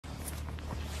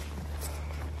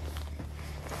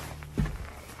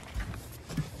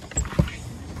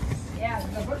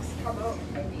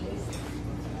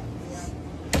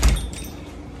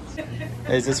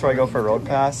Hey, is this where I go for a road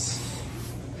pass?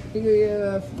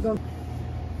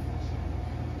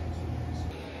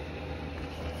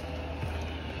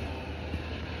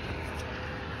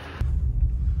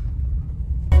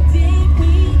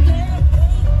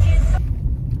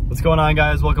 What's going on,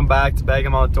 guys? Welcome back to Bag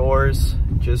 'em Outdoors.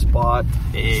 Just bought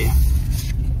a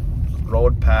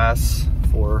road pass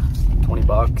for 20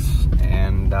 bucks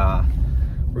and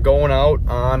we're going out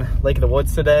on Lake of the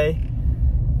Woods today.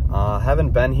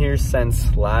 Haven't been here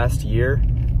since last year,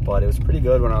 but it was pretty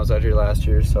good when I was out here last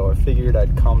year, so I figured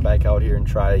I'd come back out here and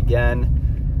try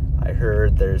again. I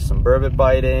heard there's some burbot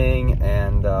biting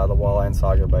and the walleye and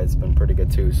sauger bite's been pretty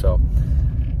good too, so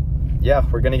yeah,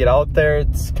 we're gonna get out there.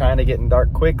 It's kind of getting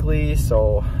dark quickly,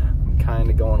 so I'm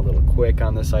kind of going a little quick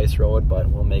on this ice road, but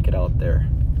we'll make it out there.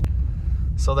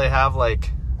 So they have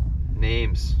like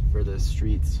names for the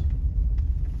streets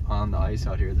on the ice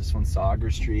out here. This one's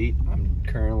Sauger Street. I'm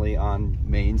currently on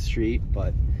Main Street,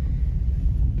 but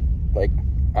like,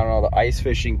 I don't know, the ice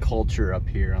fishing culture up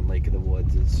here on Lake of the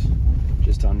Woods is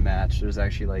just unmatched. There's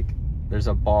actually like, there's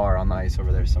a bar on the ice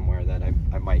over there somewhere that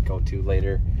I might go to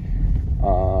later.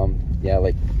 Yeah,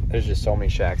 like there's just so many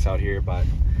shacks out here, but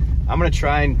I'm gonna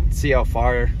try and see how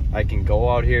far I can go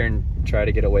out here and try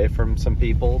to get away from some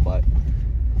people, but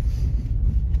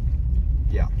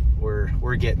yeah,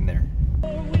 we're getting there.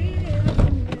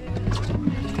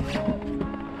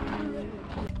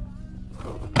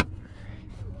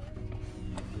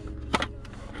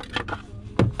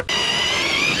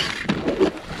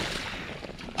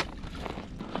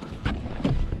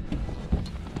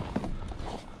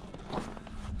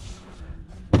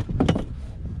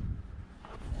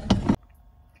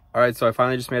 All right, so I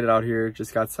finally just made it out here,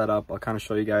 just got set up. I'll kind of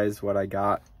show you guys what I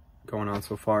got going on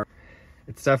so far.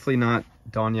 It's definitely not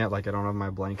done yet. Like, I don't have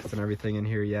my blankets and everything in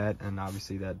here yet, and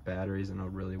obviously that battery's in a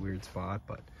really weird spot,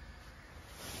 but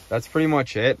that's pretty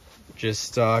much it.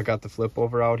 Just got the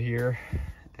Flipover out here,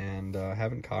 and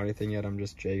haven't caught anything yet. I'm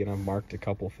just jigging. I've marked a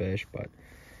couple fish, but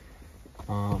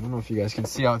I don't know if you guys can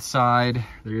see outside.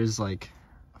 There is like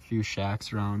a few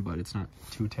shacks around, but it's not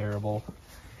too terrible.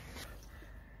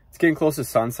 It's getting close to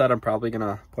sunset. I'm probably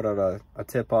gonna put out a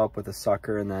tip up with a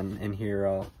sucker, and then in here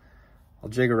I'll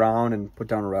jig around and put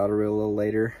down a rattle reel a little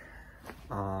later.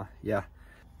 Yeah,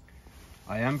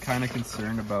 I am kind of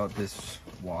concerned about this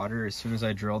water. As soon as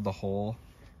I drilled the hole,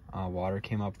 water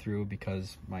came up through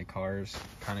because my car's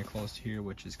kind of close to here,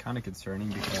 which is kind of concerning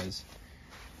because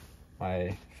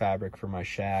my fabric for my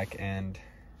shack and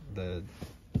the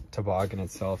toboggan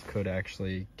itself could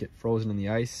actually get frozen in the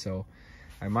ice. So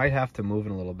I might have to move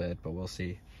in a little bit, but we'll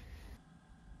see.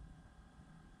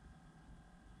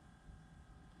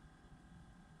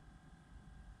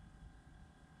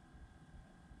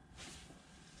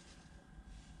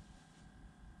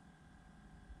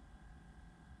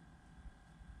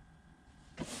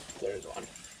 There's one.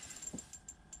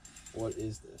 What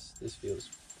is this? This feels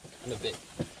kind of big.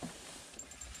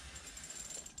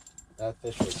 That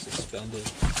fish was suspended.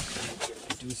 Get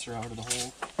the deucer out of the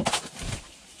hole.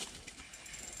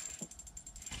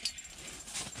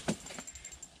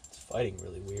 Fighting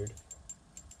really weird.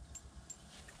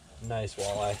 Nice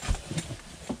walleye.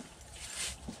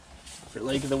 For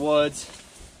Lake of the Woods.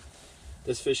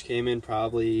 This fish came in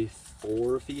probably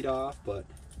 4 feet off, but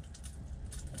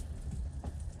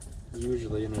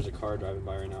usually, and there's a car driving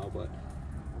by right now, but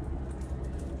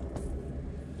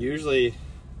usually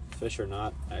fish are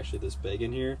not actually this big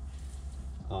in here.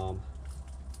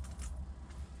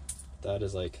 That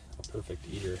is like a perfect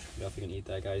eater. Definitely gonna eat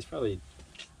that guy. He's probably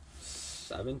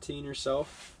 17 or so.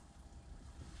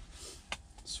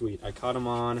 Sweet. I caught him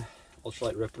on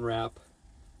ultralight rip and wrap,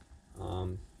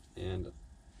 and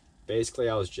basically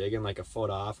I was jigging like a foot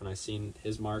off, and I seen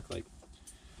his mark like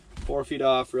 4 feet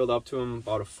off, reeled up to him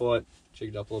about a foot,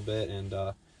 jigged up a little bit, and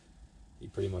he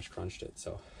pretty much crunched it.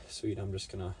 So sweet. I'm just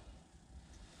gonna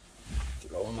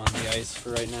throw him on the ice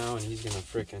for right now, and he's gonna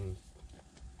frickin'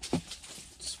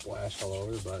 splash all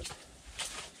over, but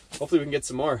hopefully we can get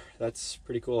some more. That's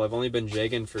pretty cool. I've only been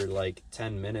jigging for like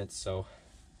 10 minutes, so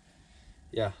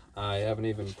yeah, I haven't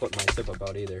even put my tip up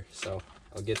out either. So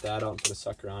I'll get that out and put a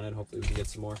sucker on it. Hopefully we can get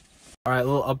some more. All right, a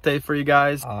little update for you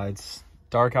guys. It's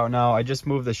dark out now. I just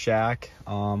moved the shack.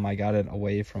 I got it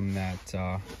away from that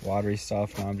watery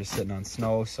stuff. Now I'm just sitting on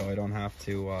snow, so I don't have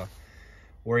to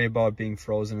worry about being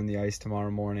frozen in the ice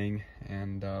tomorrow morning.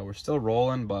 And we're still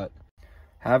rolling, but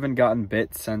haven't gotten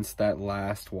bit since that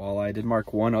last walleye. I did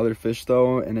mark one other fish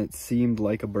though, and it seemed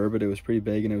like a burbot. It was pretty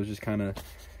big, and it was just kind of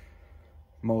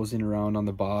moseying around on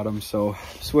the bottom. So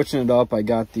switching it up, I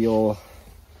got the old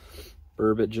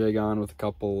burbot jig on with a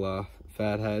couple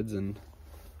fat heads, and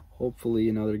hopefully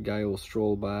another guy will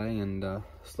stroll by and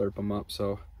slurp them up.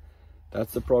 So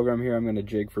that's the program here. I'm going to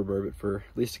jig for burbot for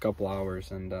at least a couple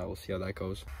hours, and we'll see how that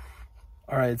goes.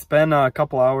 All right, it's been a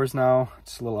couple hours now.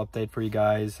 Just a little update for you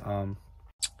guys.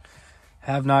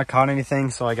 Have not caught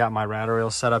anything, so I got my rattle reel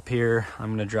set up here. I'm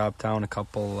going to drop down a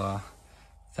couple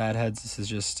fatheads. This is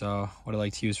just what I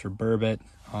like to use for burbot.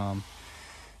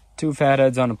 2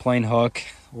 fatheads on a plain hook.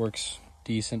 Works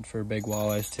decent for big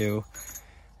walleyes too.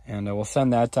 And we'll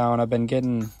send that down. I've been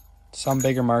getting some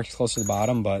bigger marks close to the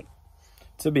bottom, but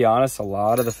to be honest, a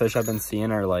lot of the fish I've been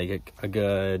seeing are like a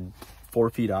good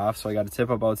 4 feet off. So I got to tip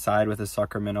up outside with a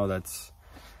sucker minnow that's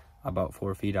about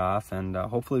 4 feet off, and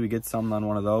hopefully we get something on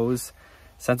one of those.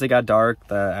 Since it got dark,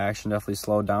 the action definitely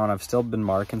slowed down. I've still been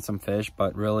marking some fish,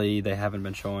 but really they haven't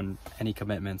been showing any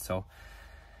commitment. So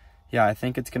yeah, I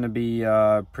think it's going to be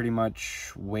pretty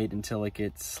much wait until it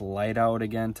gets light out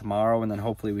again tomorrow, and then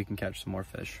hopefully we can catch some more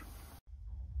fish.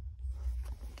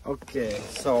 Okay,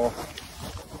 so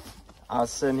I was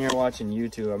sitting here watching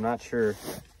YouTube. I'm not sure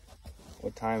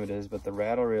what time it is, but the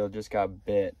rattle reel just got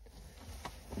bit.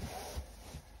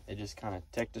 It just kind of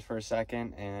ticked it for a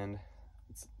second, and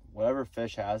whatever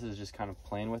fish has it is just kind of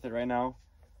playing with it right now.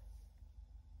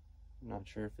 I'm not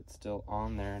sure if it's still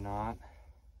on there or not.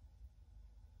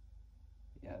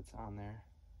 Yeah, it's on there.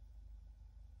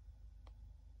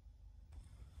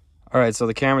 All right, so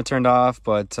the camera turned off,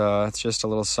 but it's just a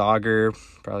little sauger,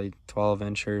 probably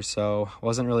 12-inch or so.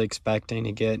 Wasn't really expecting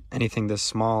to get anything this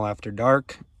small after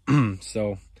dark.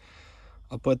 So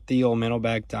I'll put the old minnow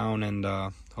back down, and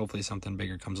hopefully something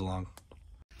bigger comes along.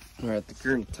 All right, the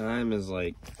current time is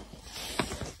like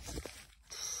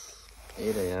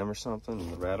 8 a.m. or something,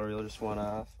 and the rattle reel just went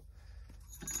off.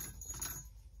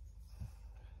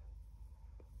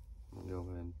 I'm gonna go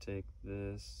ahead and take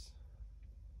this.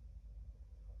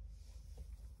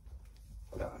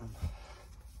 Got him.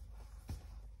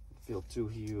 Feel too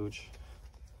huge.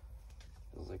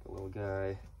 Feels like a little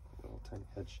guy. Little tiny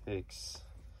head shakes.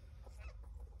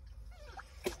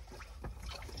 And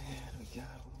we got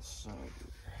a little sauger.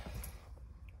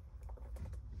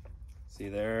 See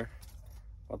there?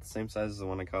 About the same size as the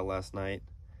one I caught last night.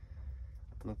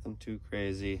 Nothing too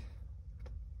crazy.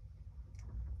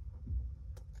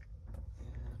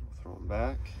 And we'll throw him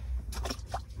back.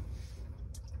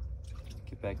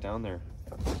 Get back down there.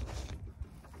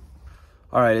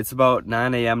 All right, it's about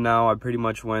 9 a.m. now. I pretty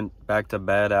much went back to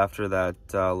bed after that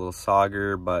little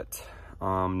sauger, but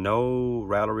no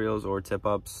rattle reels or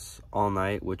tip-ups all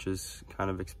night, which is kind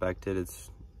of expected. It's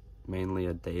mainly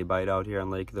a day bite out here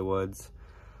on Lake of the Woods.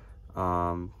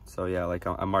 So yeah, like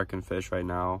I'm marking fish right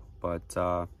now, but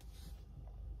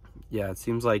yeah, it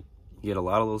seems like you get a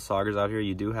lot of little saugers out here.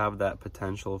 You do have that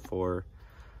potential for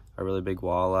a really big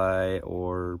walleye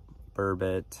or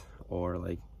burbot, or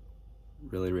like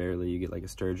really rarely you get like a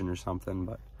sturgeon or something.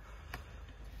 But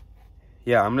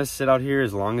yeah, I'm gonna sit out here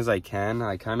as long as I can.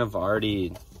 I kind of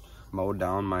already mowed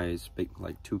down my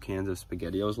like 2 cans of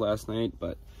SpaghettiOs last night,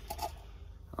 but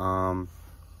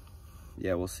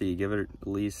yeah, we'll see. Give it at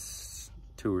least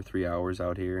 2 or 3 hours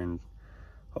out here, and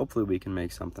hopefully we can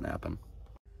make something happen.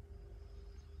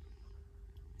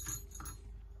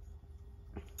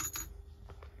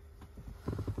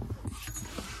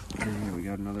 Okay, we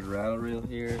got another rattle reel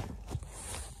here.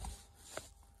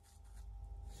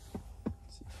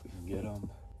 Let's see if we can get him.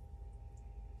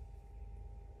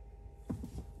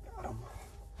 Got him.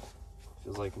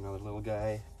 Feels like another little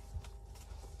guy.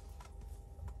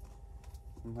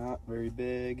 Not very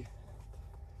big.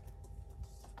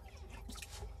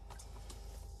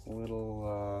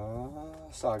 Little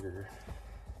sauger.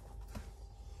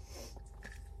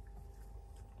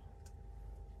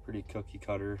 Pretty cookie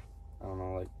cutter. I don't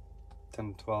know, like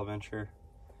 10 to 12 incher.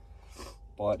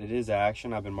 But it is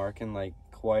action. I've been marking like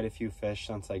quite a few fish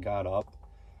since I got up.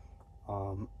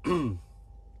 And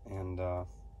they're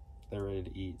ready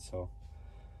to eat, so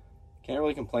can't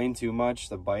really complain too much.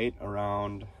 The bite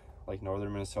around like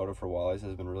northern Minnesota for walleyes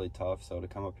has been really tough, so to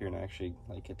come up here and actually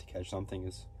like get to catch something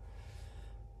is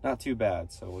not too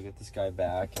bad. So we'll get this guy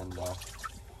back, and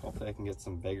hopefully I can get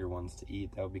some bigger ones to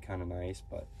eat. That would be kind of nice,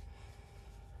 but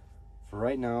for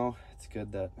right now it's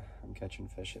good that I'm catching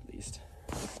fish at least.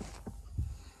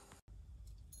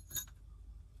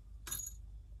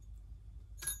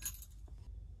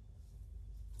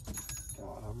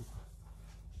 Got him.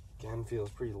 Again, feels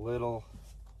pretty little.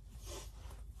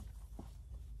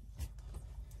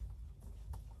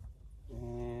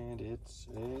 And it's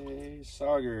a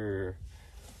sauger.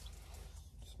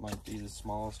 This might be the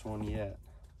smallest one yet.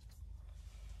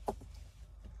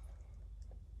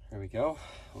 There we go.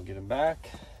 We'll get him back.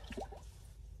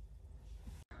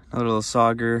 Another little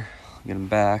sauger. get them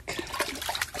back.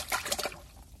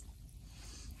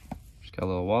 Just got a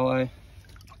little walleye.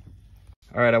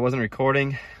 All right, I wasn't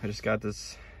recording. I just got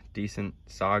this decent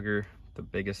sauger, the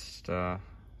biggest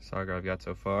sauger I've got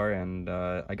so far, and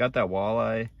I got that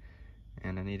walleye,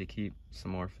 and I need to keep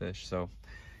some more fish, so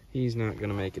he's not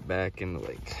gonna make it back in the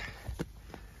lake.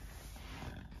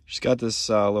 Just got this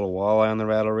little walleye on the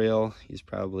rattle reel. He's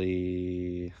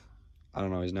probably, I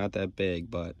don't know, he's not that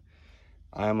big, but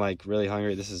I'm like really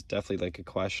hungry. This is definitely like a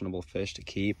questionable fish to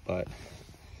keep, but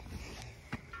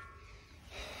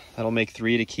that'll make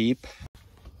 3 to keep.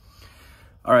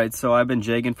 All right, so I've been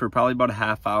jigging for probably about a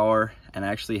half hour and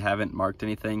actually haven't marked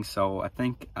anything, so I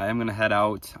think I am gonna head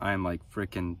out. I'm like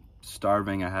freaking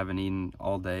starving. I haven't eaten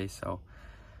all day, so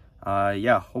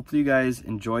yeah, hopefully you guys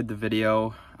enjoyed the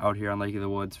video out here on Lake of the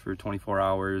Woods for 24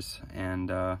 hours, and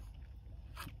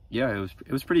yeah,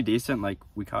 it was pretty decent. Like,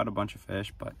 we caught a bunch of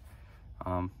fish, but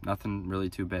nothing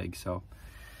really too big. So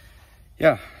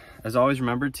yeah, as always,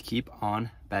 remember to keep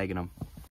on bagging them.